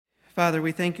Father,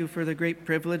 we thank you for the great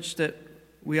privilege that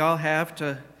we all have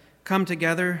to come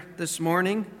together this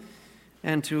morning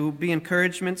and to be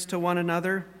encouragements to one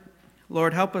another.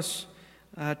 Lord, help us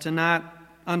to not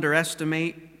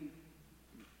underestimate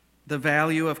the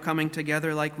value of coming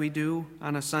together like we do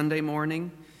on a Sunday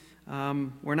morning.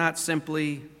 We're not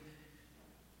simply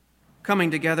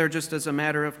coming together just as a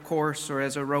matter of course or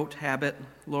as a rote habit,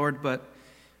 Lord, but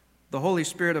the Holy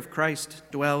Spirit of Christ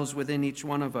dwells within each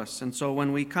one of us. And so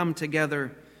when we come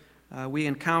together, we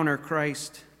encounter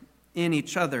Christ in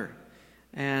each other.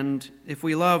 And if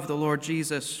we love the Lord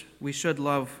Jesus, we should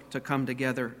love to come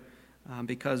together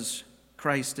because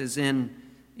Christ is in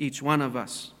each one of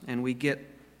us, and we get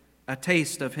a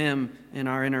taste of him in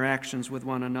our interactions with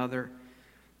one another.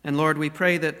 And Lord, we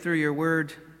pray that through your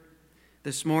word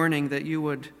this morning that you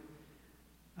would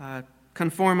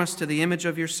conform us to the image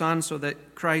of your Son so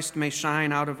that Christ may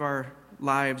shine out of our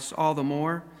lives all the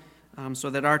more, so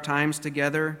that our times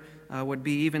together would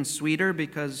be even sweeter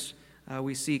because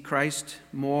we see Christ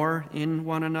more in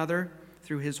one another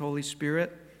through his Holy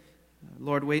Spirit.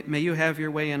 Lord, may you have your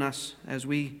way in us as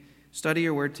we study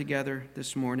your word together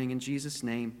this morning. In Jesus'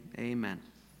 name, amen.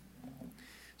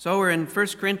 So we're in 1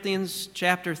 Corinthians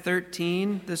chapter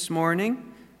 13 this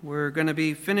morning. We're going to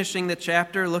be finishing the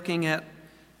chapter looking at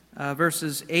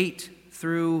verses 8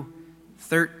 through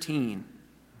 13.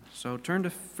 So turn to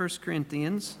 1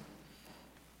 Corinthians.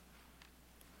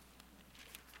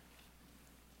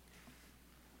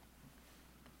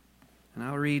 And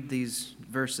I'll read these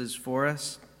verses for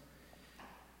us.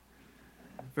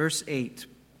 Verse 8,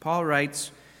 Paul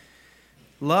writes,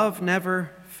 "Love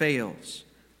never fails,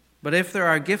 but if there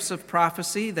are gifts of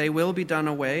prophecy, they will be done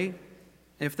away.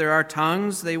 If there are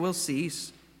tongues, they will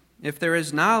cease. If there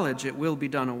is knowledge, it will be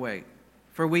done away.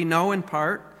 For we know in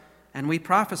part, and we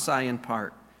prophesy in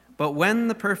part. But when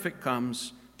the perfect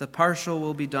comes, the partial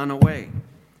will be done away.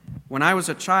 When I was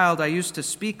a child, I used to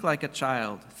speak like a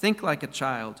child, think like a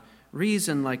child,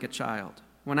 reason like a child.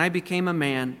 When I became a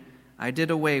man, I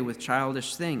did away with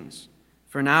childish things.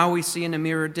 For now we see in a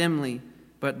mirror dimly,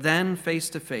 but then face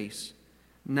to face.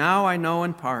 Now I know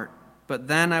in part, but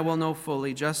then I will know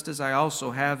fully, just as I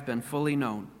also have been fully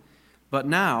known. But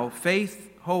now faith,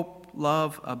 hope,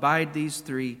 love, abide these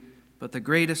three, but the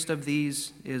greatest of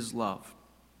these is love."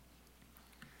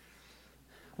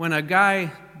 When a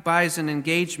guy buys an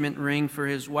engagement ring for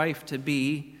his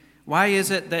wife-to-be, why is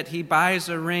it that he buys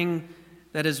a ring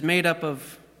that is made up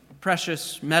of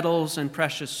precious metals and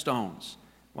precious stones?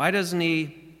 Why doesn't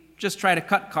he just try to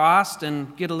cut cost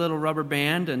and get a little rubber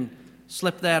band and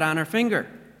slip that on her finger?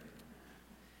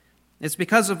 It's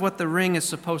because of what the ring is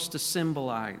supposed to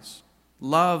symbolize.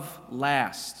 Love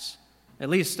lasts, at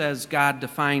least as God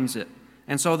defines it.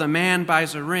 And so the man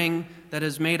buys a ring that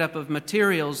is made up of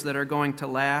materials that are going to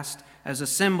last as a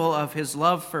symbol of his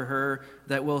love for her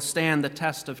that will stand the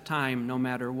test of time no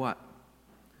matter what.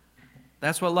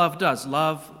 That's what love does.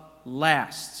 Love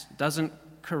lasts, doesn't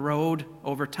corrode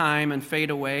over time and fade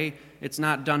away. It's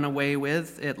not done away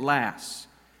with, it lasts.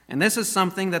 And this is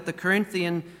something that the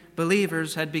Corinthian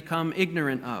believers had become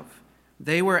ignorant of.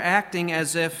 They were acting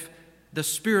as if the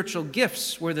spiritual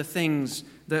gifts were the things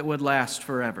that would last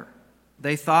forever.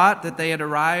 They thought that they had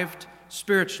arrived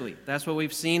spiritually. That's what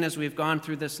we've seen as we've gone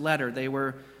through this letter. They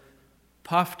were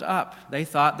puffed up. They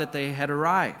thought that they had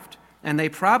arrived. And they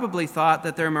probably thought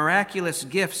that their miraculous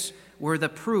gifts were the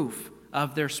proof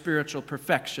of their spiritual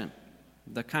perfection,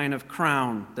 the kind of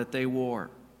crown that they wore.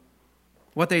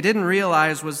 What they didn't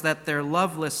realize was that their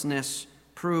lovelessness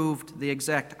proved the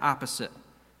exact opposite.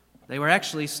 They were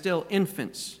actually still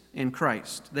infants in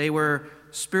Christ. They were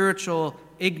spiritual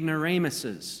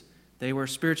ignoramuses. They were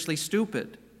spiritually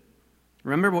stupid.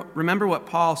 Remember what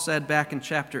Paul said back in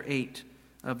chapter 8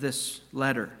 of this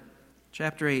letter.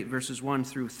 Chapter 8, verses 1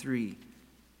 through 3.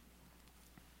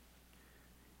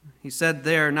 He said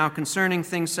there, "Now concerning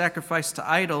things sacrificed to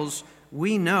idols,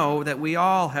 we know that we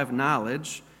all have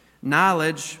knowledge.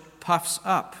 Knowledge puffs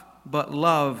up, but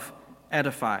love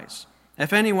edifies.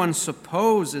 If anyone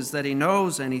supposes that he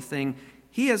knows anything,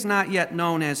 he has not yet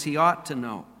known as he ought to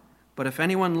know. But if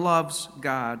anyone loves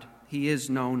God, he is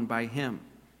known by him."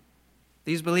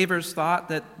 These believers thought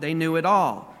that they knew it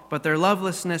all, but their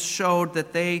lovelessness showed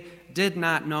that they did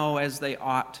not know as they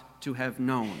ought to have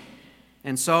known.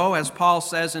 And so, as Paul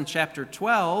says in chapter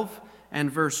 12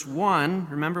 and verse 1,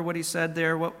 remember what he said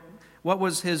there? What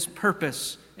was his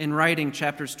purpose in writing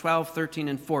chapters 12, 13,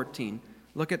 and 14?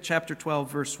 Look at chapter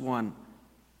 12, verse 1.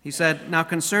 He said, "Now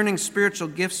concerning spiritual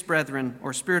gifts, brethren,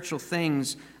 or spiritual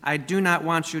things, I do not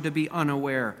want you to be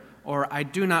unaware, or I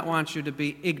do not want you to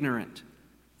be ignorant."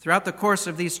 Throughout the course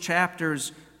of these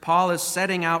chapters, Paul is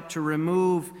setting out to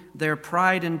remove their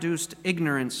pride-induced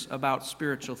ignorance about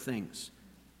spiritual things.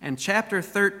 And chapter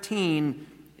 13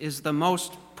 is the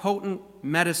most potent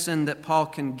medicine that Paul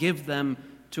can give them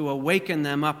to awaken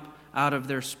them up out of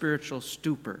their spiritual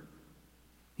stupor.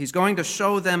 He's going to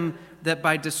show them that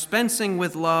by dispensing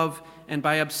with love and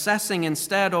by obsessing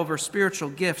instead over spiritual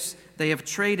gifts, they have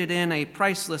traded in a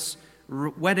priceless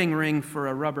wedding ring for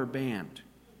a rubber band.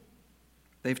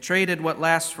 They've traded what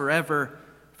lasts forever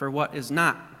for what is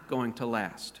not going to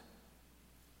last.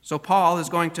 So Paul is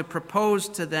going to propose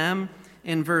to them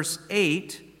in verse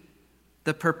 8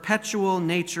 the perpetual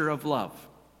nature of love.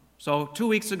 So 2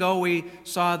 weeks ago we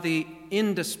saw the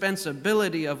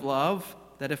indispensability of love,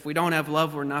 that if we don't have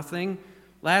love, we're nothing.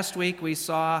 Last week we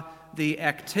saw the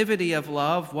activity of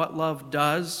love, what love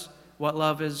does, what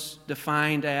love is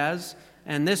defined as.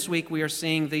 And this week we are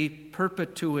seeing the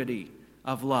perpetuity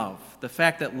of love, the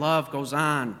fact that love goes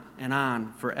on and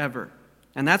on forever.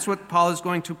 And that's what Paul is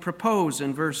going to propose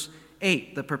in verse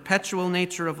 8, the perpetual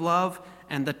nature of love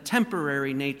and the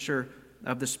temporary nature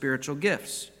of the spiritual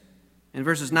gifts. In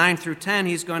verses 9 through 10,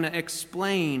 he's going to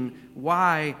explain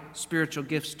why spiritual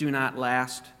gifts do not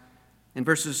last. In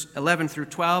verses 11 through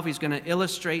 12, he's going to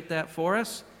illustrate that for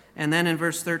us. And then in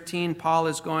verse 13, Paul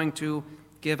is going to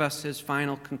give us his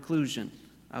final conclusion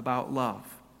about love.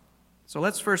 So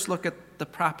let's first look at the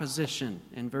proposition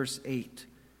in verse 8.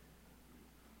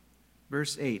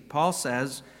 Verse 8, Paul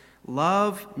says,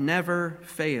 "Love never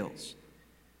fails.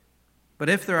 But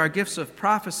if there are gifts of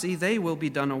prophecy, they will be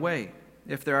done away.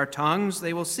 If there are tongues,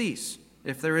 they will cease.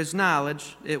 If there is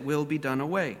knowledge, it will be done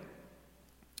away."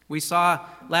 We saw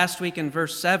last week in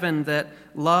verse 7 that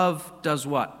love does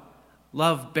what?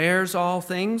 Love bears all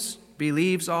things,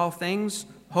 believes all things,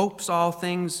 hopes all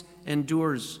things,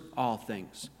 endures all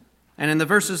things. And in the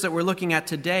verses that we're looking at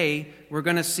today, we're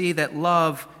going to see that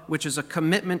love, which is a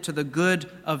commitment to the good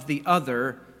of the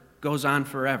other, goes on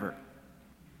forever.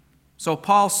 So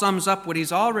Paul sums up what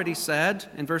he's already said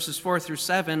in verses 4 through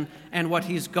 7 and what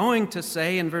he's going to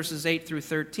say in verses 8 through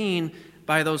 13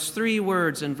 by those three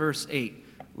words in verse 8.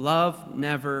 Love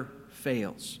never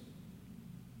fails.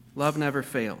 Love never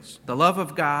fails. The love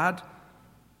of God,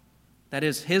 that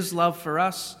is his love for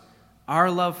us, our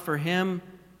love for him,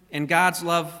 and God's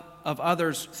love of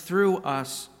others through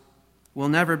us will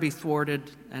never be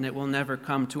thwarted and it will never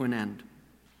come to an end.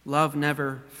 Love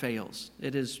never fails.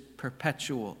 It is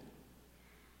perpetual.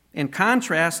 In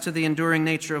contrast to the enduring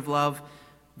nature of love,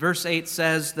 verse 8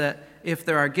 says that if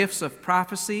there are gifts of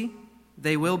prophecy,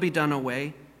 they will be done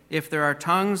away. If there are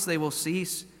tongues, they will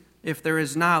cease. If there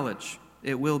is knowledge,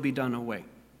 it will be done away.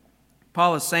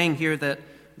 Paul is saying here that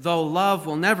though love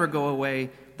will never go away,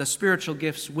 the spiritual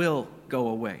gifts will go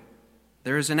away.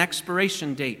 There is an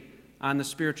expiration date on the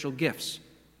spiritual gifts,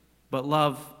 but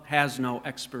love has no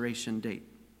expiration date.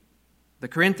 The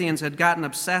Corinthians had gotten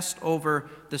obsessed over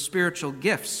the spiritual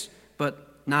gifts,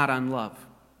 but not on love.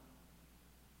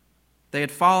 They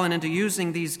had fallen into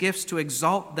using these gifts to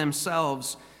exalt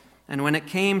themselves, and when it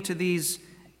came to these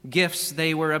gifts,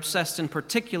 they were obsessed in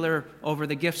particular over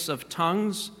the gifts of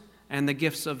tongues and the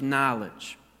gifts of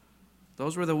knowledge.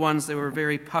 Those were the ones they were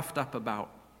very puffed up about.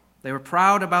 They were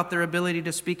proud about their ability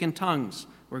to speak in tongues.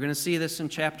 We're going to see this in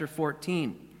chapter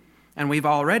 14. And we've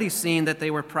already seen that they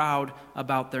were proud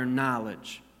about their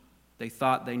knowledge. They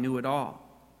thought they knew it all.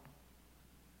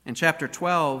 In chapter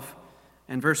 12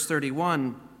 and verse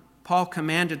 31, Paul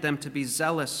commanded them to be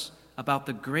zealous about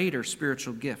the greater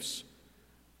spiritual gifts.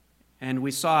 And we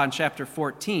saw in chapter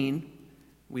 14,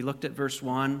 we looked at verse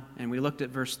 1 and we looked at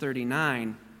verse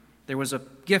 39, there was a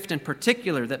gift in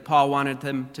particular that Paul wanted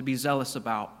them to be zealous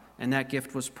about, and that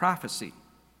gift was prophecy.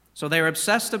 So they were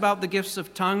obsessed about the gifts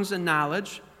of tongues and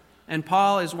knowledge, and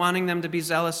Paul is wanting them to be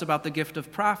zealous about the gift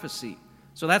of prophecy.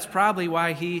 So that's probably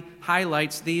why he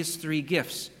highlights these three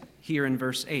gifts here in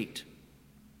verse 8.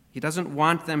 He doesn't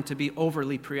want them to be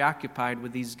overly preoccupied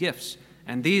with these gifts,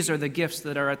 and these are the gifts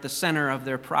that are at the center of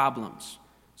their problems.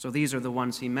 So these are the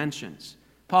ones he mentions.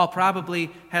 Paul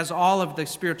probably has all of the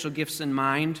spiritual gifts in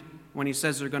mind when he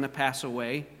says they're going to pass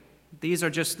away. These are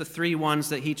just the three ones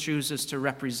that he chooses to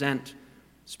represent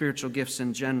spiritual gifts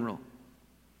in general.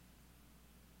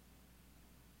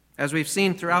 As we've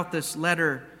seen throughout this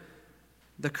letter,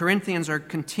 the Corinthians are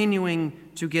continuing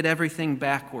to get everything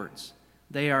backwards.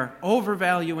 They are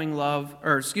overvaluing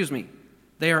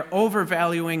they are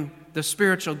overvaluing the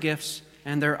spiritual gifts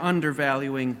and they're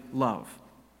undervaluing love.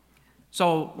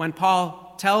 So when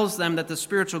Paul tells them that the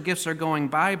spiritual gifts are going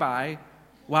bye-bye,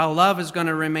 while love is going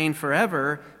to remain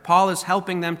forever, Paul is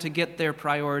helping them to get their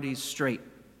priorities straight.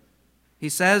 He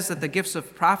says that the gifts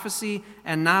of prophecy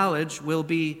and knowledge will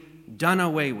be done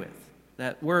away with,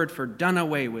 that word for done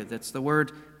away with. It's the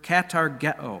word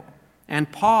katargeo.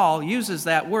 And Paul uses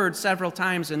that word several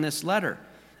times in this letter.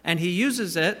 And he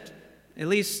uses it, at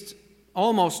least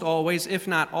almost always, if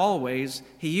not always,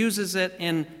 he uses it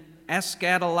in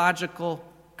eschatological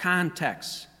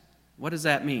context. What does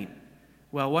that mean?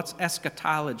 Well, what's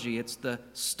eschatology? It's the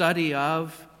study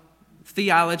of,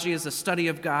 theology is the study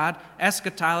of God.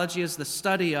 Eschatology is the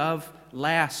study of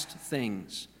last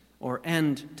things or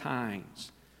end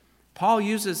times. Paul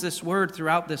uses this word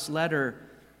throughout this letter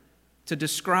to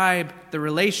describe the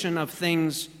relation of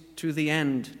things to the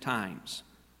end times.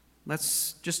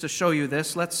 Just to show you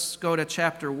this, let's go to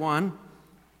chapter 1.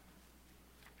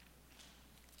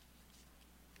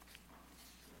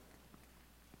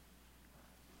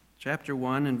 Chapter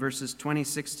 1 and verses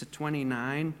 26 to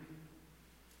 29.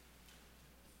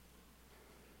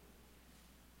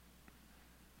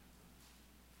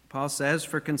 Paul says,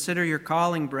 "For consider your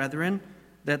calling, brethren,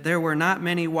 that there were not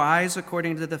many wise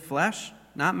according to the flesh,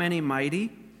 not many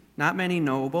mighty, not many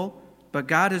noble, but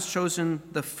God has chosen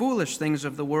the foolish things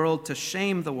of the world to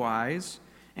shame the wise,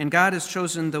 and God has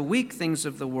chosen the weak things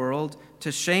of the world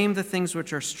to shame the things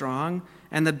which are strong,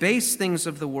 and the base things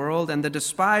of the world and the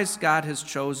despised God has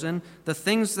chosen, the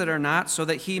things that are not, so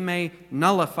that he may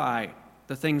nullify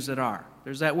the things that are."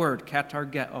 There's that word,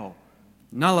 katargeo.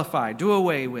 Nullify, do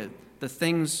away with the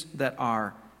things that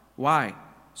are. Why?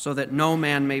 So that no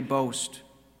man may boast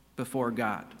before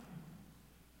God.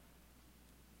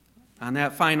 On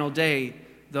that final day,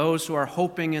 those who are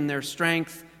hoping in their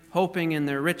strength, hoping in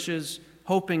their riches,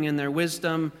 hoping in their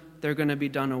wisdom, they're going to be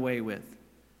done away with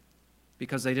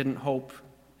because they didn't hope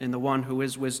in the one who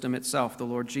is wisdom itself, the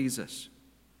Lord Jesus.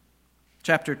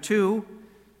 Chapter 2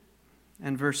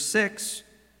 and verse 6,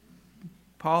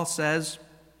 Paul says,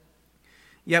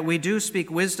 "Yet we do speak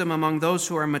wisdom among those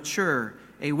who are mature,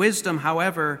 a wisdom,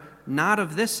 however, not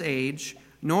of this age,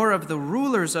 nor of the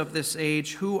rulers of this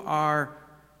age who are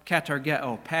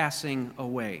katargeo, passing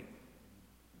away."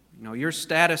 You know, your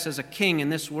status as a king in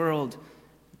this world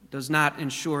does not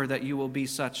ensure that you will be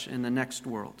such in the next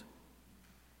world.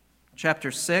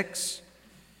 Chapter 6,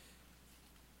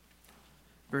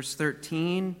 verse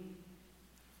 13.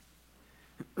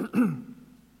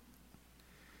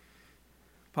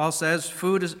 Paul says,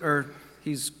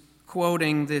 he's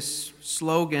quoting this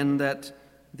slogan that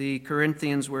the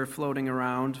Corinthians were floating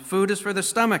around. "Food is for the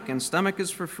stomach, and stomach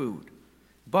is for food.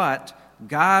 But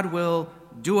God will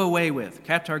do away with,"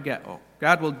 katargeo.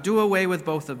 God will do away with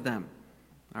both of them.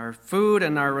 Our food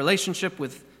and our relationship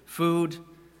with food,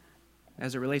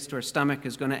 as it relates to our stomach,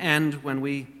 is going to end when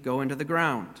we go into the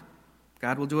ground.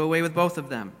 God will do away with both of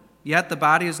them. "Yet the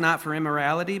body is not for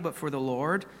immorality, but for the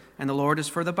Lord, and the Lord is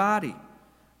for the body.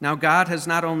 Now God has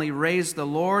not only raised the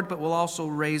Lord, but will also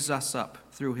raise us up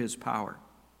through his power."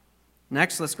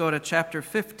 Next, let's go to chapter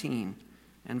 15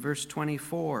 and verse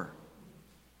 24.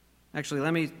 Actually,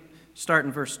 let me start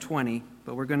in verse 20,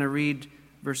 but we're going to read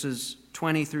verses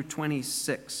 20 through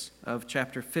 26 of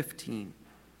chapter 15.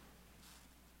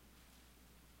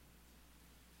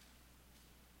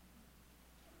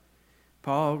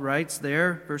 Paul writes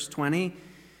there, verse 20,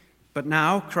 "But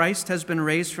now Christ has been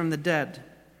raised from the dead,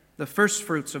 the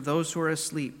firstfruits of those who are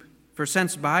asleep. For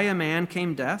since by a man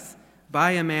came death,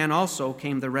 by a man also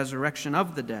came the resurrection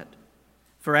of the dead.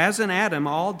 For as in Adam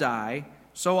all die,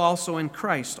 so also in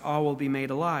Christ all will be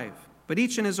made alive. But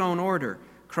each in his own order,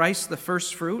 Christ the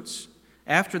firstfruits,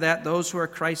 after that those who are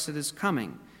Christ at his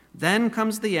coming. Then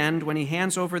comes the end when he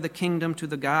hands over the kingdom to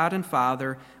the God and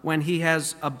Father, when he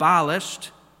has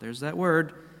abolished," there's that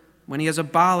word, "when he has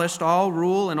abolished all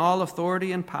rule and all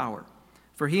authority and power.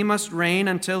 For he must reign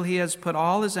until he has put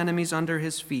all his enemies under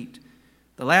his feet.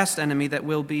 The last enemy that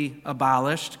will be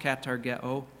abolished,"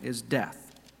 katargeo, "is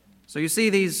death." So you see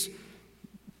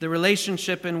the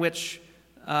relationship in which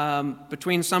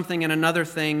between something and another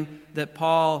thing that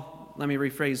Paul, let me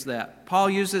rephrase that. Paul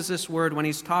uses this word when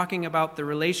he's talking about the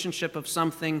relationship of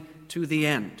something to the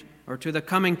end, or to the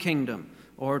coming kingdom,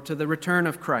 or to the return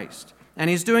of Christ. And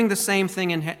he's doing the same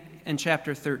thing in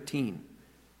chapter 13.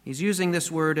 He's using this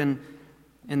word in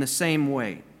the same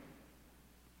way.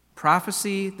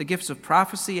 Prophecy, the gifts of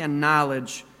prophecy and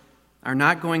knowledge are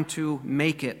not going to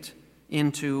make it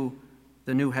into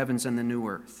the new heavens and the new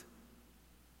earth.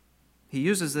 He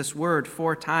uses this word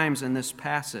 4 times in this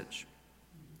passage.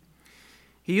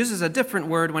 He uses a different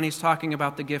word when he's talking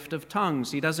about the gift of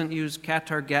tongues. He doesn't use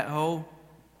katargeo.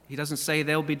 He doesn't say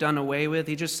they'll be done away with.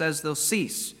 He just says they'll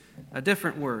cease, a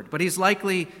different word. But he's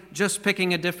likely just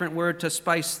picking a different word to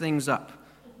spice things up.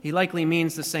 He likely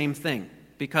means the same thing,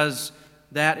 because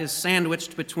that is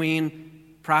sandwiched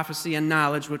between prophecy and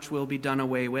knowledge, which will be done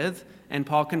away with. And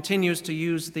Paul continues to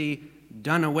use the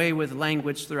done away with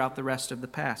language throughout the rest of the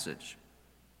passage.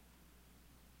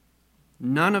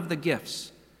 None of the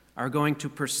gifts are going to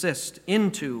persist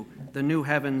into the new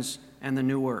heavens and the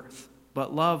new earth,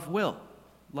 but love will.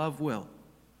 Love will.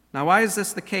 Now, why is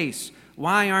this the case?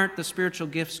 Why aren't the spiritual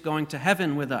gifts going to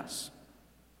heaven with us?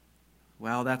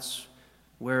 Well, that's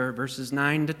where verses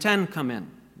 9 to 10 come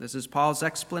in. This is Paul's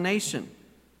explanation.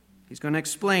 He's going to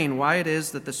explain why it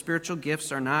is that the spiritual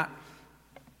gifts are not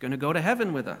going to go to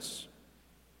heaven with us.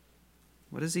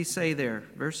 What does he say there?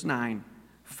 Verse 9.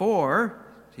 For,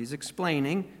 he's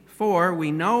explaining, for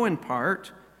we know in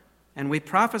part, and we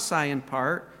prophesy in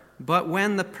part, but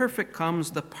when the perfect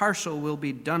comes, the partial will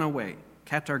be done away.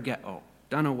 Katargeo,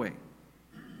 done away.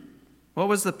 What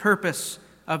was the purpose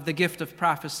of the gift of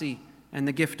prophecy and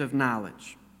the gift of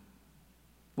knowledge?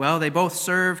 Well, they both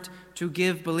served to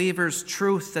give believers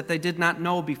truth that they did not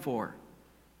know before.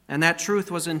 And that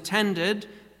truth was intended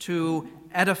to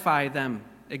edify them,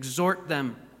 exhort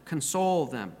them, console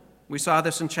them. We saw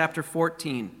this in chapter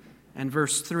 14 and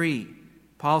verse 3.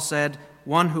 Paul said,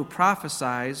 "One who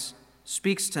prophesies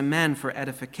speaks to men for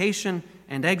edification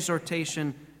and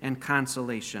exhortation and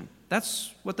consolation."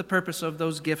 That's what the purpose of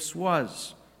those gifts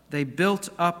was. They built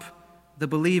up the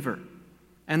believer.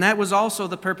 And that was also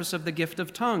the purpose of the gift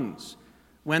of tongues.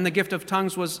 When the gift of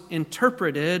tongues was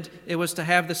interpreted, it was to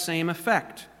have the same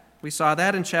effect. We saw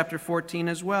that in chapter 14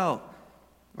 as well,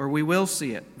 or we will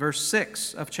see it. Verse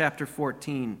 6 of chapter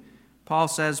 14, Paul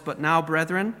says, "But now,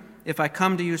 brethren, if I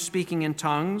come to you speaking in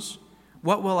tongues,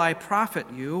 what will I profit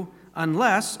you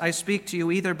unless I speak to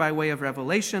you either by way of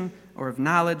revelation or of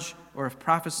knowledge or of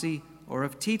prophecy or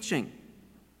of teaching?"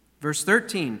 Verse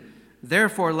 13,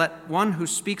 "Therefore let one who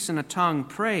speaks in a tongue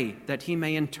pray that he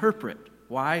may interpret."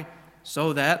 Why?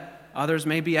 So that others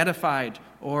may be edified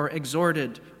or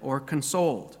exhorted or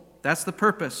consoled. That's the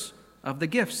purpose of the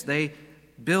gifts. They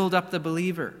build up the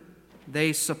believer.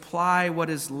 They supply what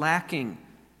is lacking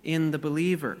in the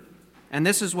believer. And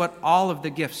this is what all of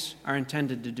the gifts are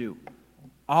intended to do.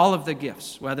 All of the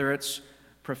gifts, whether it's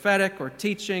prophetic or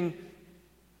teaching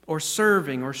or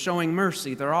serving or showing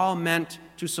mercy, they're all meant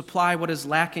to supply what is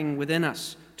lacking within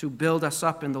us, to build us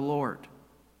up in the Lord.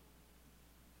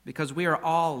 Because we are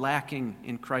all lacking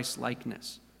in Christ's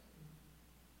likeness.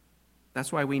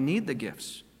 That's why we need the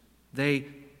gifts. They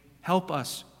help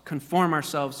us conform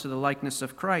ourselves to the likeness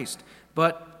of Christ.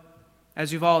 But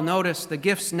as you've all noticed, the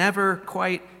gifts never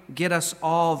quite get us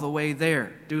all the way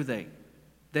there, do they?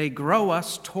 They grow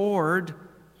us toward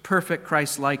perfect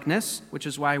Christ likeness, which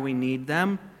is why we need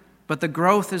them. But the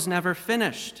growth is never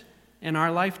finished in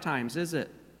our lifetimes, is it?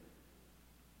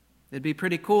 It'd be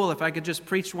pretty cool if I could just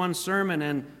preach one sermon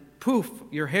and poof,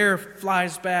 your hair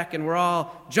flies back and we're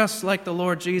all just like the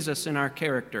Lord Jesus in our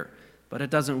character. But it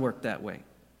doesn't work that way.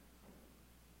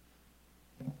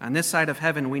 On this side of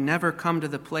heaven, we never come to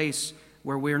the place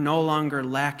where we're no longer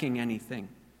lacking anything,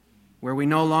 where we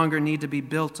no longer need to be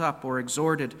built up or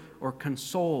exhorted or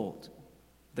consoled.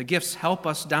 The gifts help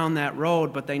us down that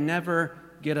road, but they never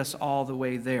get us all the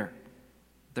way there.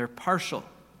 They're partial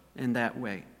in that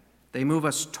way. They move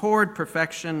us toward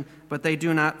perfection, but they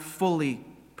do not fully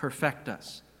perfect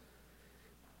us.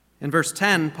 In verse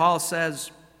 10, Paul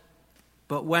says,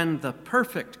 "But when the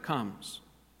perfect comes,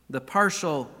 the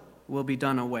partial will be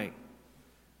done away."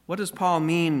 What does Paul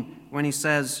mean when he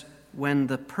says, "when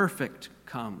the perfect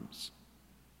comes"?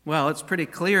 Well, it's pretty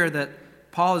clear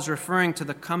that Paul is referring to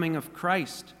the coming of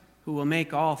Christ, who will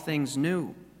make all things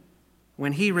new.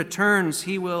 When he returns,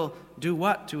 he will do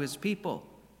what to his people?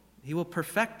 He will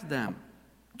perfect them.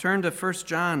 Turn to 1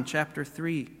 John chapter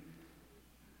 3,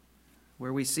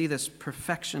 where we see this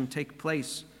perfection take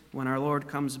place when our Lord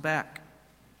comes back.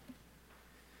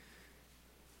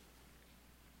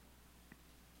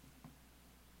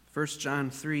 1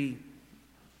 John 3,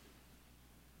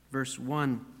 verse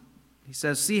 1, he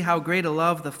says, "See how great a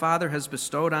love the Father has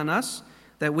bestowed on us,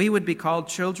 that we would be called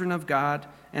children of God,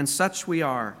 and such we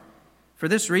are. For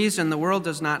this reason the world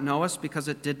does not know us, because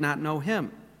it did not know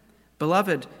him.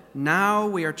 Beloved, now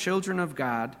we are children of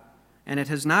God, and it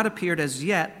has not appeared as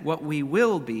yet what we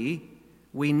will be.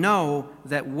 We know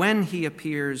that when he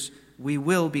appears, we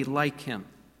will be like him."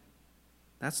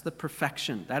 That's the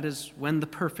perfection. That is when the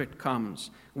perfect comes.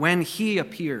 When he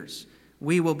appears,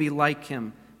 we will be like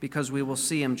him, because we will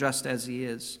see him just as he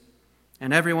is.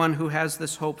 And everyone who has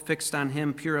this hope fixed on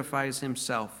him purifies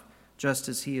himself, just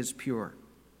as he is pure.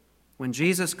 When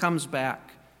Jesus comes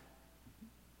back,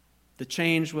 the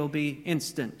change will be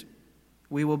instant.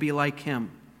 We will be like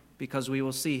him, because we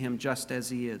will see him just as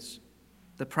he is.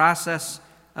 The process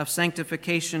of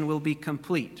sanctification will be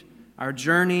complete. Our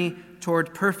journey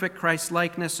toward perfect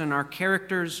Christ-likeness and our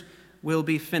characters will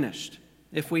be finished.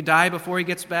 If we die before he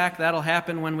gets back, that'll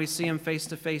happen when we see him face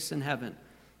to face in heaven.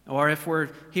 Or if we're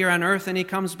here on earth and he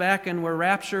comes back and we're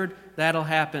raptured, that'll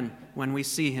happen when we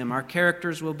see him. Our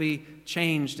characters will be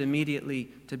changed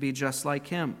immediately to be just like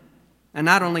him. And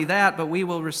not only that, but we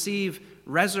will receive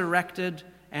resurrected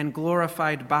and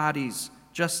glorified bodies,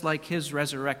 just like his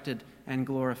resurrected and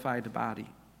glorified body.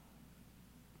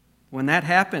 When that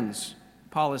happens,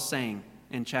 Paul is saying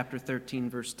in chapter 13,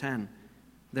 verse 10,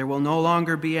 there will no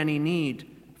longer be any need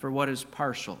for what is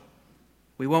partial.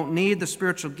 We won't need the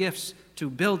spiritual gifts to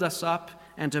build us up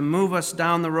and to move us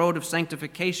down the road of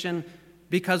sanctification,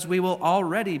 because we will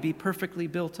already be perfectly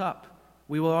built up.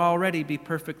 We will already be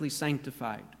perfectly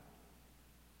sanctified.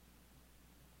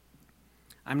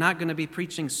 I'm not going to be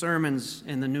preaching sermons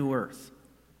in the new earth,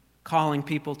 calling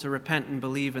people to repent and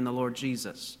believe in the Lord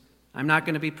Jesus. I'm not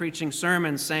going to be preaching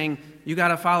sermons saying, you got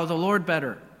to follow the Lord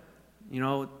better,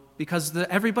 because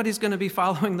everybody's going to be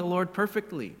following the Lord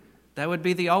perfectly. That would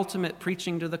be the ultimate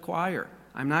preaching to the choir.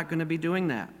 I'm not going to be doing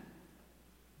that.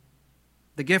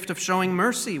 The gift of showing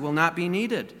mercy will not be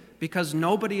needed, because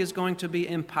nobody is going to be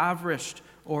impoverished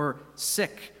or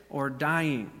sick or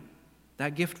dying.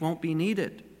 That gift won't be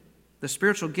needed. The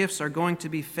spiritual gifts are going to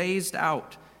be phased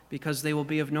out because they will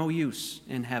be of no use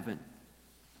in heaven.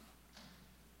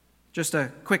 Just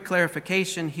a quick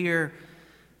clarification here.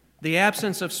 The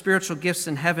absence of spiritual gifts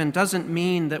in heaven doesn't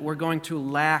mean that we're going to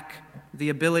lack the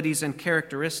abilities and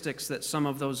characteristics that some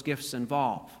of those gifts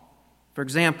involve. For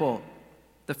example,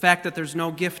 the fact that there's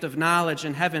no gift of knowledge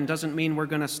in heaven doesn't mean we're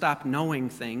going to stop knowing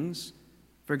things.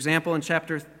 For example, in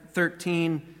chapter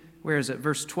 13,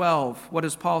 verse 12, what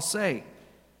does Paul say?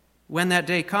 When that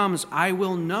day comes, I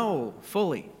will know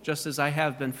fully, just as I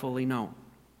have been fully known.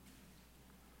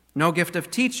 No gift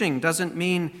of teaching doesn't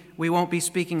mean we won't be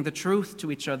speaking the truth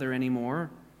to each other anymore.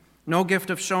 No gift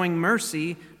of showing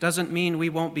mercy doesn't mean we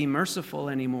won't be merciful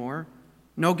anymore.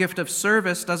 No gift of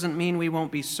service doesn't mean we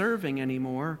won't be serving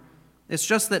anymore. It's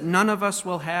just that none of us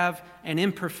will have an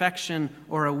imperfection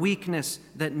or a weakness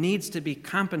that needs to be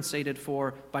compensated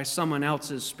for by someone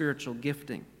else's spiritual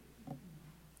gifting.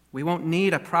 We won't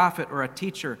need a prophet or a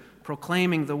teacher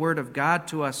proclaiming the word of God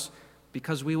to us,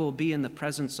 because we will be in the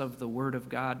presence of the Word of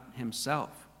God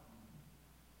himself.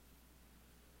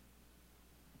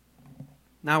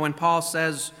 Now, when Paul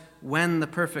says, when the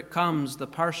perfect comes, the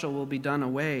partial will be done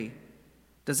away,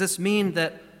 does this mean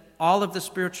that all of the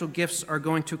spiritual gifts are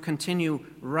going to continue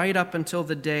right up until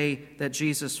the day that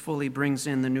Jesus fully brings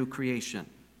in the new creation?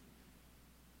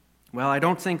 Well, I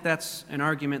don't think that's an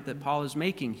argument that Paul is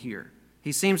making here.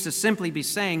 He seems to simply be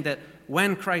saying that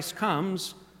when Christ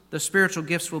comes, the spiritual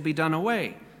gifts will be done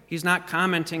away. He's not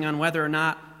commenting on whether or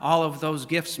not all of those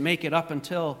gifts make it up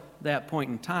until that point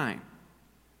in time.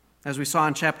 As we saw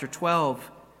in chapter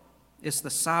 12, it's the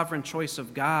sovereign choice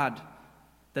of God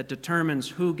that determines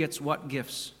who gets what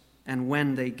gifts and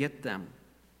when they get them.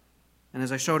 And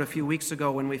as I showed a few weeks ago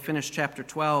when we finished chapter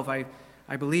 12, I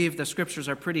believe the scriptures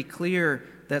are pretty clear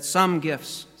that some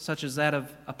gifts, such as that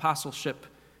of apostleship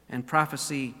and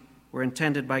prophecy, were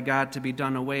intended by God to be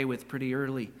done away with pretty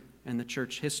early in the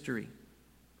church history.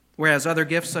 Whereas other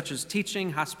gifts such as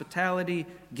teaching, hospitality,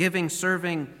 giving,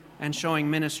 serving, and showing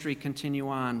ministry continue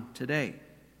on today.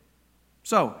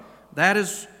 So, that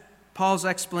is Paul's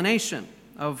explanation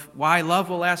of why love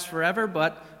will last forever,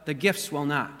 but the gifts will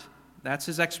not. That's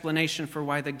his explanation for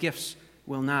why the gifts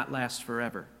will not last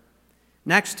forever.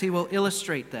 Next, he will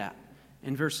illustrate that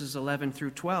in verses 11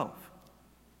 through 12.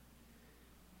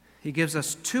 He gives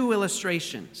us two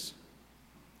illustrations.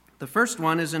 The first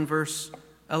one is in verse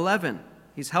 11.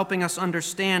 He's helping us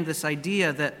understand this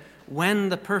idea that when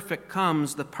the perfect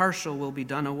comes, the partial will be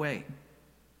done away.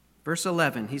 Verse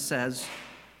 11, he says,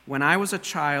 when I was a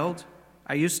child,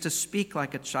 I used to speak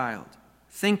like a child,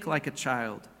 think like a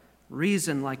child,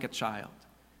 reason like a child.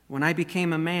 When I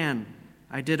became a man,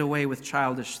 I did away with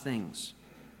childish things.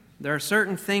 There are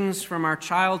certain things from our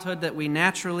childhood that we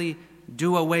naturally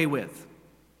do away with,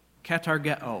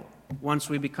 katargeo, once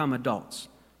we become adults.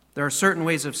 There are certain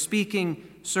ways of speaking,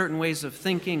 certain ways of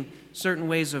thinking, certain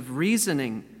ways of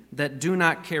reasoning that do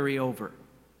not carry over.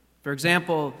 For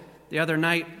example, the other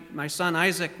night, my son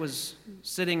Isaac was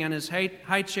sitting on his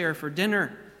high chair for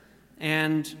dinner,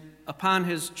 and upon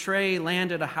his tray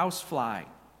landed a housefly.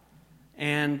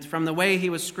 And from the way he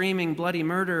was screaming bloody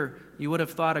murder, you would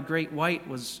have thought a great white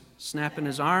was snapping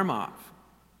his arm off.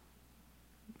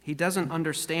 He doesn't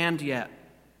understand yet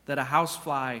that a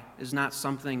housefly is not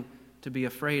something to be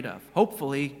afraid of.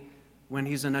 Hopefully, when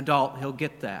he's an adult, he'll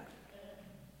get that.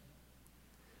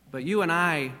 But you and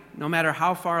I, no matter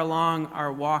how far along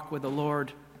our walk with the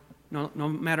Lord, no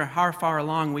matter how far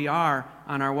along we are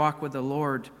on our walk with the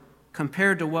Lord,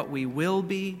 compared to what we will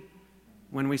be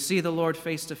when we see the Lord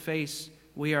face to face,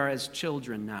 we are as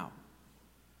children now.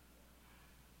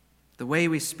 The way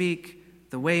we speak,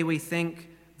 the way we think,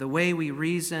 the way we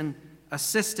reason,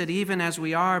 assisted even as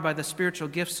we are by the spiritual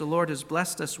gifts the Lord has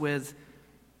blessed us with,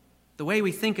 the way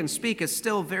we think and speak is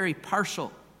still very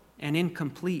partial and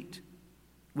incomplete.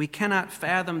 We cannot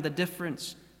fathom the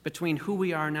difference between who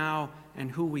we are now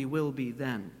and who we will be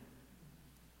then.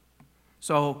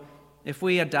 So, if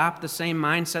we adopt the same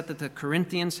mindset that the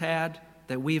Corinthians had,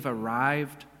 that we've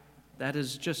arrived, that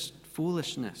is just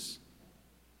foolishness.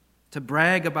 To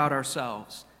brag about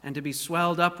ourselves and to be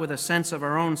swelled up with a sense of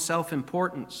our own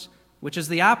self-importance, which is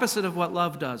the opposite of what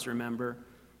love does, remember.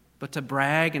 But to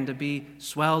brag and to be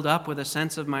swelled up with a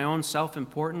sense of my own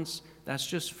self-importance, that's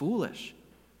just foolish.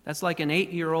 That's like an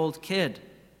 8-year-old kid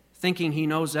thinking he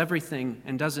knows everything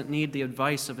and doesn't need the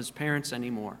advice of his parents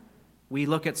anymore. We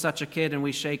look at such a kid and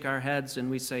we shake our heads and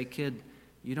we say, "Kid,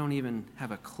 you don't even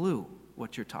have a clue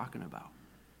what you're talking about."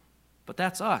 But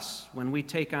that's us when we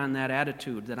take on that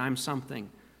attitude that I'm something,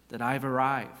 that I've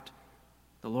arrived.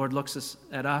 The Lord looks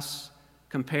at us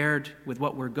compared with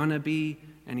what we're going to be,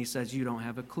 and he says, "You don't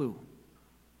have a clue."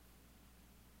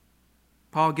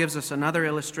 Paul gives us another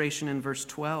illustration in verse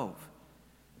 12.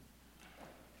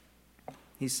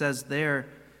 He says there,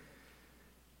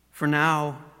 "For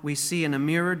now we see in a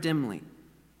mirror dimly,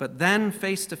 but then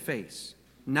face to face.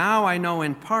 Now I know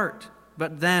in part,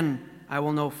 but then I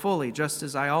will know fully, just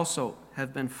as I also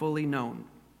have been fully known."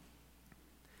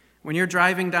 When you're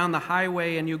driving down the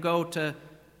highway and you go to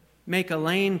make a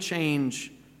lane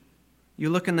change,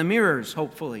 you look in the mirrors,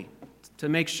 hopefully, to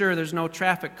make sure there's no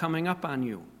traffic coming up on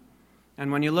you.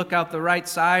 And when you look out the right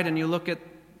side and you look at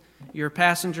your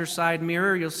passenger side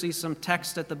mirror, you'll see some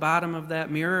text at the bottom of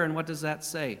that mirror, and what does that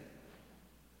say?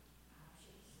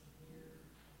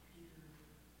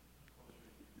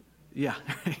 Yeah,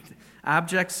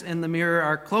 objects in the mirror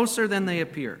are closer than they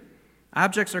appear.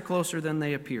 Objects are closer than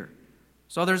they appear.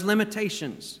 So there's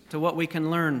limitations to what we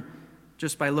can learn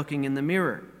just by looking in the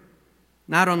mirror.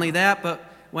 Not only that, but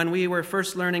when we were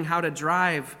first learning how to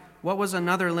drive, what was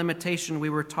another limitation we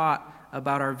were taught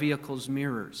about our vehicle's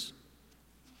mirrors?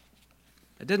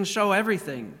 It didn't show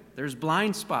everything. There's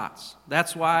blind spots.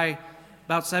 That's why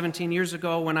about 17 years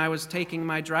ago when I was taking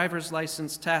my driver's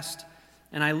license test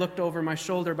and I looked over my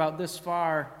shoulder about this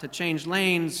far to change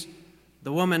lanes,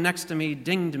 the woman next to me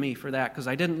dinged me for that because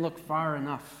I didn't look far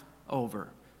enough over.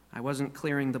 I wasn't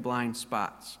clearing the blind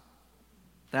spots.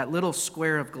 That little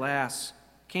square of glass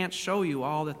can't show you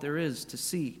all that there is to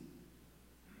see.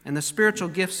 And the spiritual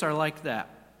gifts are like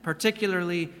that,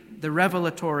 particularly the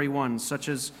revelatory ones, such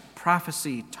as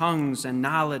prophecy, tongues, and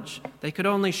knowledge. They could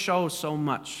only show so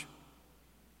much.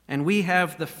 And we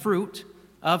have the fruit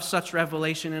of such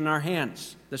revelation in our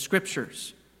hands, the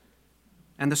Scriptures.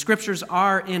 And the Scriptures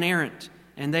are inerrant,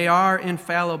 and they are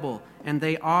infallible, and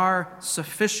they are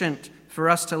sufficient for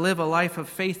us to live a life of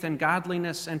faith and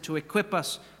godliness and to equip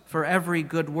us for every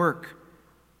good work,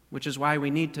 which is why we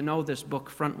need to know this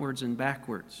book frontwards and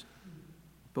backwards.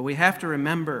 But we have to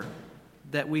remember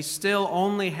that we still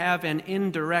only have an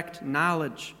indirect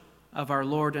knowledge of our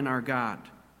Lord and our God.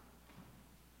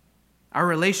 Our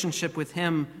relationship with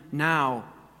Him now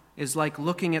is like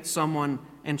looking at someone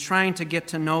and trying to get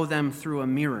to know them through a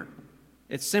mirror.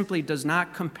 It simply does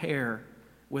not compare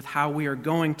with how we are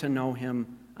going to know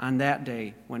Him on that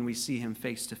day when we see Him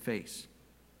face to face.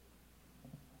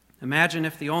 Imagine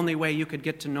if the only way you could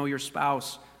get to know your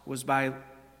spouse was by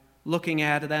looking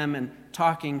at them and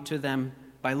talking to them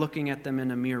by looking at them in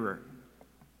a mirror.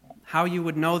 How you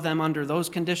would know them under those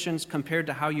conditions compared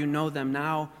to how you know them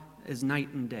now is night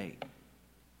and day.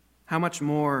 How much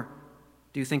more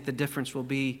do you think the difference will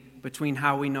be between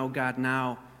how we know God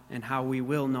now and how we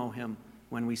will know Him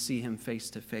when we see Him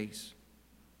face to face?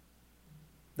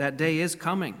 That day is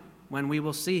coming when we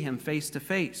will see Him face to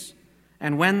face.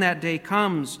 And when that day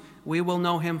comes, we will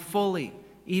know Him fully,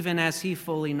 even as He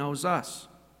fully knows us.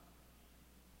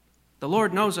 The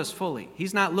Lord knows us fully.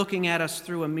 He's not looking at us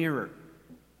through a mirror.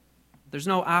 There's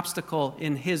no obstacle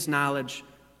in His knowledge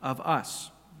of us.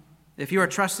 If you are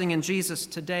trusting in Jesus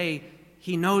today,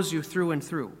 He knows you through and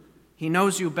through. He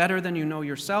knows you better than you know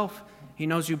yourself. He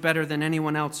knows you better than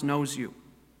anyone else knows you.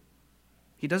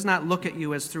 He does not look at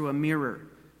you as through a mirror.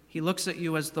 He looks at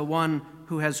you as the one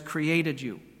who has created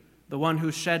you, the one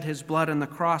who shed His blood on the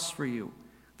cross for you,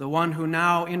 the one who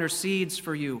now intercedes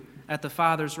for you at the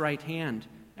Father's right hand.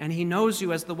 And He knows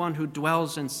you as the one who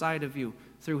dwells inside of you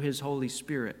through His Holy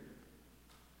Spirit.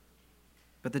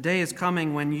 But the day is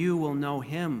coming when you will know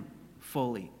Him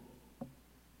fully.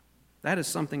 That is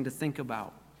something to think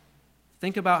about.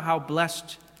 Think about how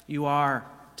blessed you are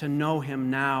to know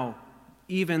him now,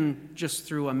 even just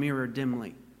through a mirror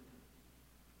dimly.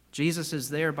 Jesus is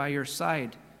there by your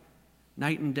side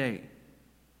night and day.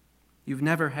 You've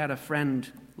never had a friend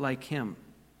like him.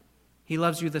 He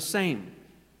loves you the same,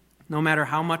 no matter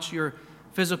how much your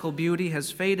physical beauty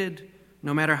has faded,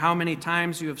 no matter how many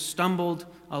times you have stumbled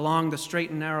along the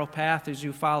straight and narrow path as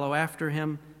you follow after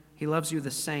him. He loves you the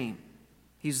same.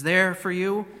 He's there for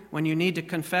you when you need to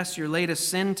confess your latest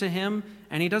sin to him,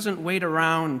 and he doesn't wait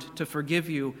around to forgive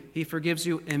you. He forgives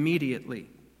you immediately.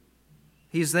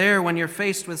 He's there when you're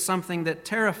faced with something that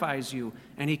terrifies you,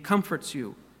 and he comforts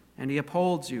you, and he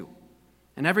upholds you.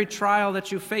 And every trial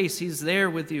that you face, he's there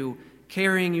with you,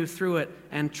 carrying you through it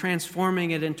and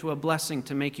transforming it into a blessing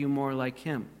to make you more like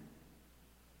him.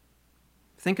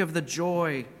 Think of the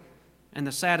joy and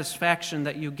the satisfaction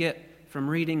that you get from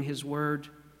reading his word,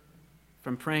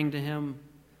 from praying to him,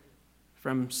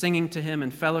 from singing to him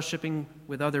and fellowshipping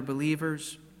with other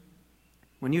believers.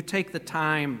 When you take the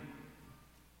time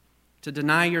to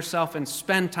deny yourself and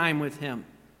spend time with him,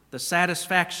 the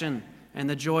satisfaction and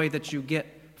the joy that you get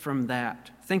from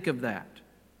that, think of that.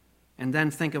 And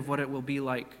then think of what it will be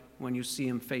like when you see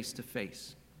him face to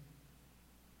face.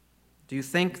 Do you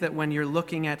think that when you're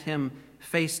looking at him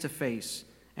face to face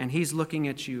and he's looking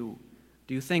at you,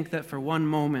 do you think that for one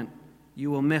moment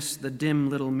you will miss the dim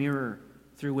little mirror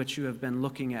through which you have been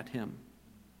looking at him?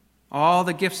 All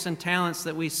the gifts and talents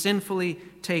that we sinfully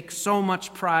take so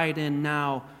much pride in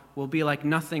now will be like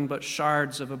nothing but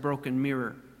shards of a broken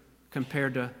mirror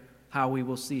compared to how we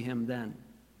will see him then.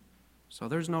 So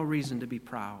there's no reason to be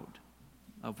proud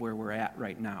of where we're at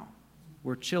right now.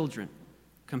 We're children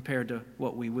compared to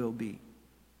what we will be.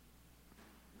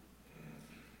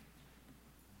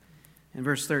 In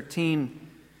verse 13,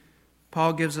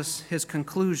 Paul gives us his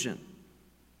conclusion.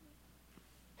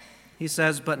 He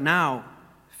says, "But now,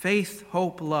 faith,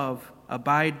 hope, love,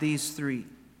 abide these three,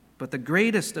 but the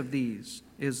greatest of these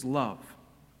is love."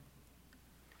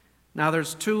 Now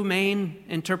there's two main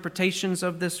interpretations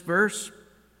of this verse,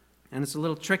 and it's a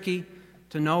little tricky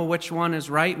to know which one is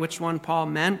right, which one Paul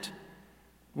meant.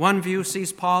 One view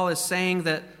sees Paul as saying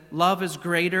that love is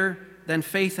greater than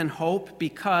faith and hope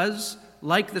because,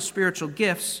 like the spiritual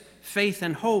gifts, faith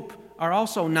and hope are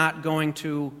also not going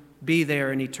to be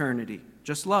there in eternity,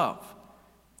 just love.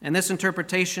 And this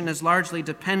interpretation is largely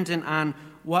dependent on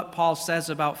what Paul says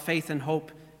about faith and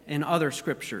hope in other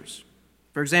scriptures.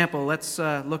 For example, let's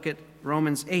look at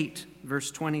Romans 8,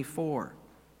 verse 24.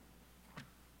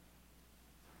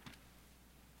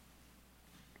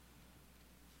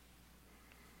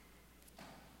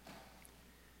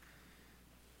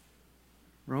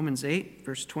 Romans 8,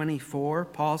 verse 24,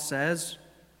 Paul says,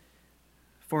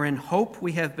 "For in hope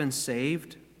we have been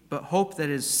saved, but hope that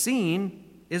is seen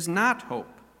is not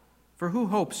hope. For who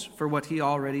hopes for what he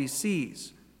already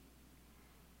sees?"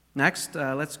 Next,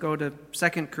 let's go to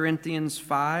 2 Corinthians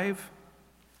 5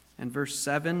 and verse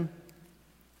 7.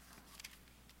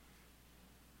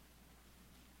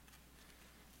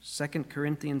 2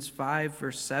 Corinthians 5,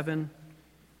 verse 7.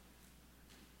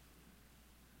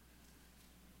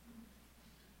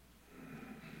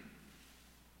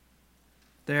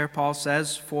 There, Paul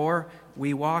says, "For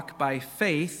we walk by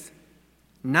faith,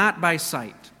 not by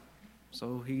sight."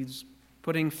 So he's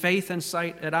putting faith and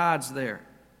sight at odds there.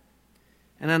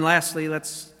 And then lastly,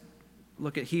 let's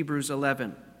look at Hebrews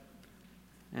 11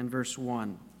 and verse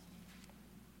 1.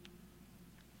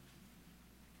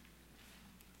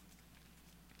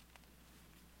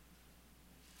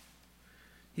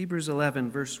 Hebrews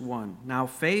 11, verse 1. "Now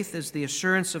faith is the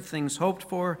assurance of things hoped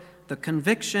for, the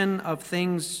conviction of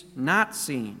things not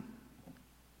seen."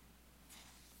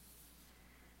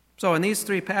 So in these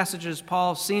three passages,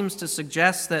 Paul seems to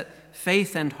suggest that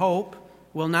faith and hope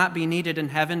will not be needed in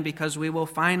heaven because we will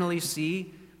finally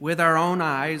see with our own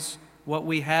eyes what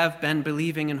we have been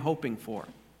believing and hoping for.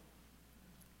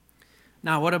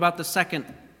 Now, what about the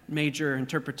second major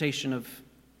interpretation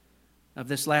of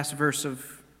this last verse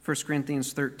of 1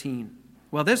 Corinthians 13?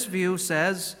 Well, this view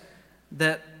says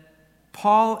that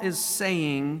Paul is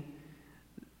saying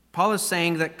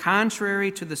that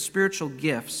contrary to the spiritual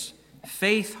gifts,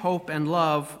 faith, hope, and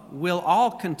love will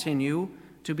all continue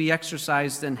to be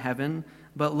exercised in heaven,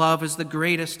 but love is the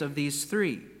greatest of these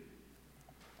three.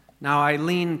 Now, I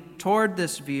lean toward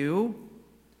this view,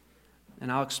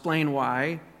 and I'll explain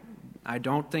why. I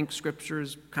don't think Scripture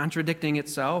is contradicting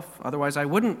itself, otherwise I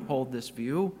wouldn't hold this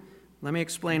view. Let me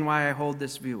explain why I hold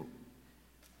this view.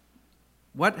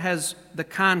 What has the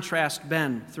contrast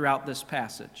been throughout this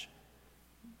passage?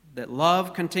 That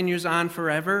love continues on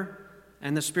forever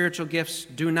and the spiritual gifts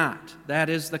do not. That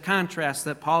is the contrast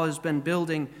that Paul has been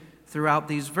building throughout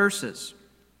these verses.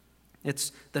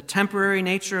 It's the temporary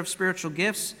nature of spiritual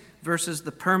gifts versus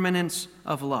the permanence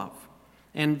of love.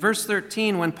 In verse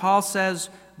 13, when Paul says,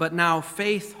 "But now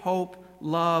faith, hope,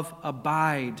 love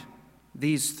abide,"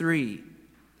 these three,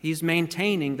 he's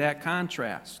maintaining that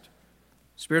contrast.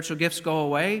 Spiritual gifts go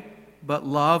away, but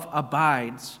love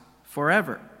abides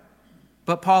forever.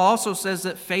 But Paul also says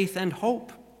that faith and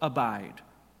hope abide.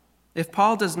 If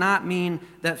Paul does not mean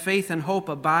that faith and hope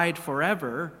abide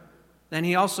forever, then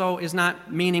he also is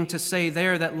not meaning to say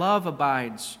there that love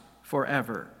abides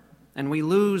forever. And we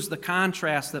lose the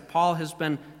contrast that Paul has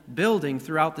been building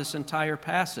throughout this entire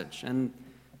passage. And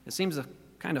it seems to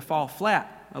kind of fall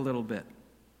flat a little bit.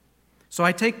 So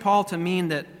I take Paul to mean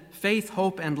that faith,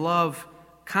 hope, and love,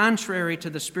 contrary to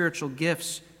the spiritual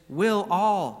gifts, will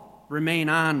all remain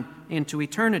on into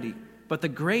eternity. But the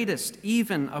greatest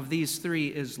even of these three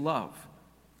is love.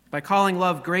 By calling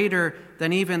love greater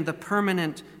than even the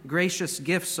permanent, gracious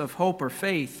gifts of hope or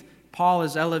faith, Paul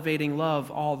is elevating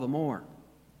love all the more.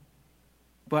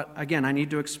 But again, I need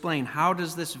to explain, how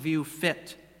does this view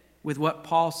fit with what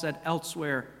Paul said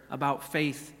elsewhere about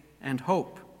faith and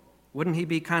hope? Wouldn't he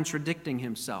be contradicting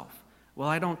himself? Well,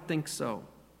 I don't think so.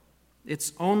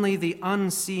 It's only the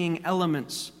unseeing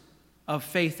elements of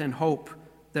faith and hope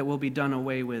that will be done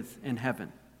away with in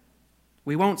heaven.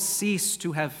 We won't cease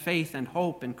to have faith and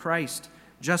hope in Christ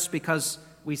just because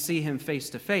we see him face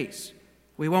to face.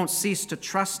 We won't cease to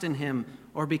trust in him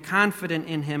or be confident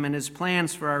in him and his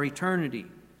plans for our eternity.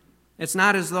 It's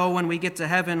not as though when we get to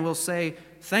heaven we'll say,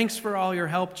 "Thanks for all your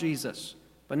help, Jesus,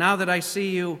 but now that I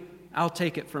see you, I'll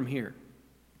take it from here."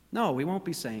 No, we won't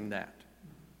be saying that.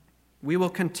 We will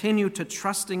continue to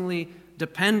trustingly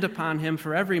depend upon him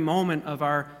for every moment of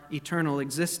our eternal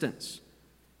existence.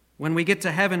 When we get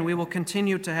to heaven, we will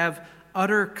continue to have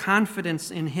utter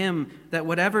confidence in him that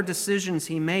whatever decisions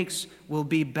he makes will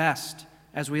be best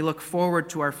as we look forward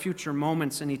to our future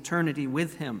moments in eternity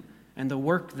with him and the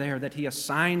work there that he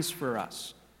assigns for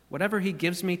us. Whatever he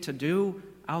gives me to do,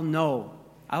 I'll know.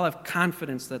 I'll have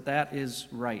confidence that that is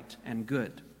right and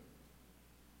good.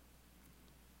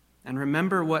 And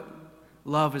remember what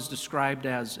love is described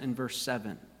as in verse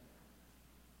 7.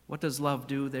 What does love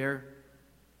do there?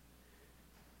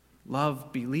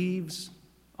 Love believes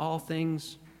all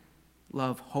things.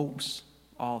 Love hopes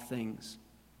all things.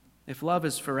 If love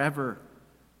is forever,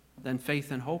 then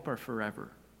faith and hope are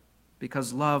forever,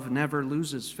 because love never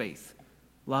loses faith.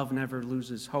 Love never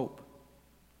loses hope.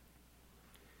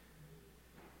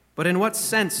 But in what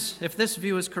sense, if this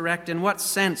view is correct, in what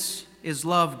sense is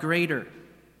love greater?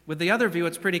 With the other view,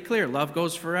 it's pretty clear. Love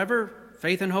goes forever,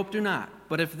 faith and hope do not.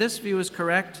 But if this view is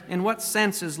correct, in what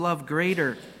sense is love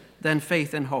greater than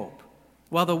faith and hope?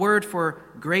 Well, the word for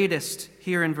greatest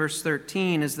here in verse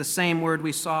 13 is the same word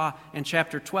we saw in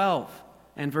chapter 12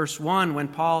 and verse 1 when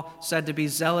Paul said to be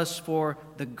zealous for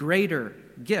the greater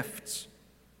gifts.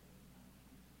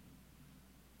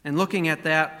 And looking at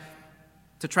that,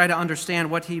 to try to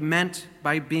understand what he meant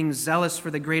by being zealous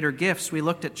for the greater gifts, we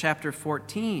looked at chapter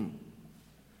 14.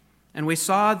 And we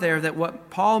saw there that what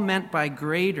Paul meant by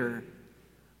greater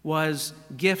was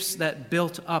gifts that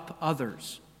built up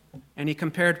others. And he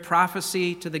compared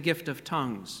prophecy to the gift of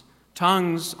tongues.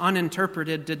 Tongues,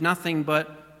 uninterpreted, did nothing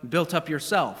but built up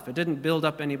yourself. It didn't build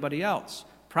up anybody else.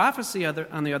 Prophecy,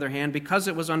 on the other hand, because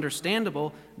it was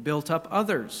understandable, built up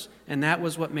others. And that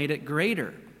was what made it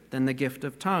greater than the gift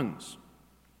of tongues.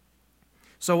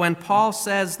 So when Paul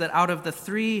says that out of the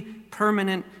three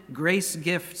permanent grace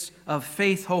gifts of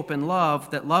faith, hope, and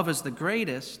love, that love is the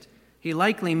greatest, he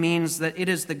likely means that it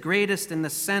is the greatest in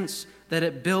the sense that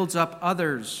it builds up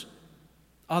others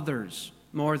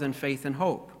more than faith and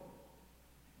hope.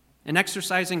 In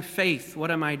exercising faith,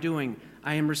 what am I doing?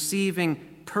 I am receiving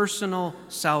personal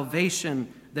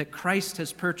salvation that Christ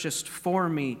has purchased for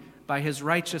me by his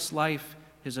righteous life,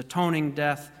 his atoning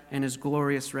death, and his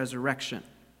glorious resurrection.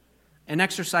 In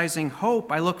exercising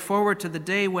hope, I look forward to the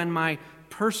day when my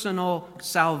personal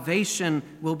salvation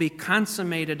will be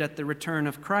consummated at the return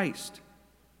of Christ.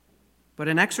 But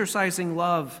in exercising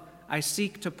love, I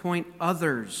seek to point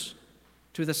others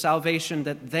to the salvation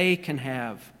that they can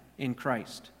have in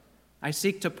Christ. I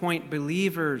seek to point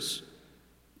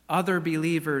other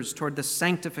believers, toward the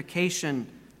sanctification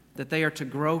that they are to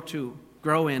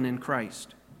grow in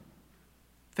Christ.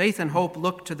 Faith and hope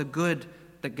look to the good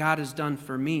that God has done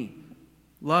for me.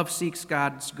 Love seeks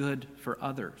God's good for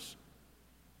others.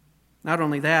 Not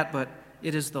only that, but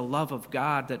it is the love of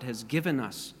God that has given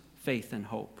us faith and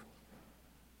hope.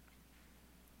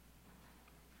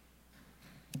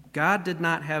 God did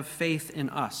not have faith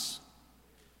in us.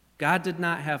 God did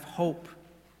not have hope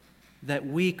that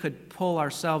we could pull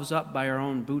ourselves up by our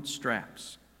own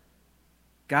bootstraps.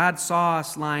 God saw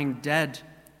us lying dead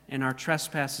in our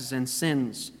trespasses and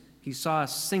sins. He saw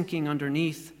us sinking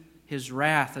underneath his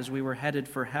wrath as we were headed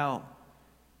for hell.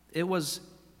 It was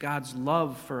God's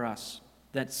love for us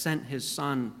that sent his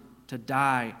Son to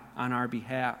die on our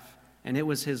behalf. And it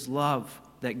was his love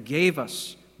that gave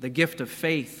us the gift of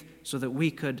faith so that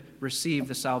we could receive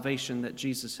the salvation that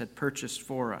Jesus had purchased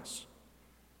for us.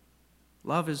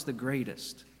 Love is the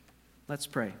greatest. Let's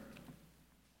pray.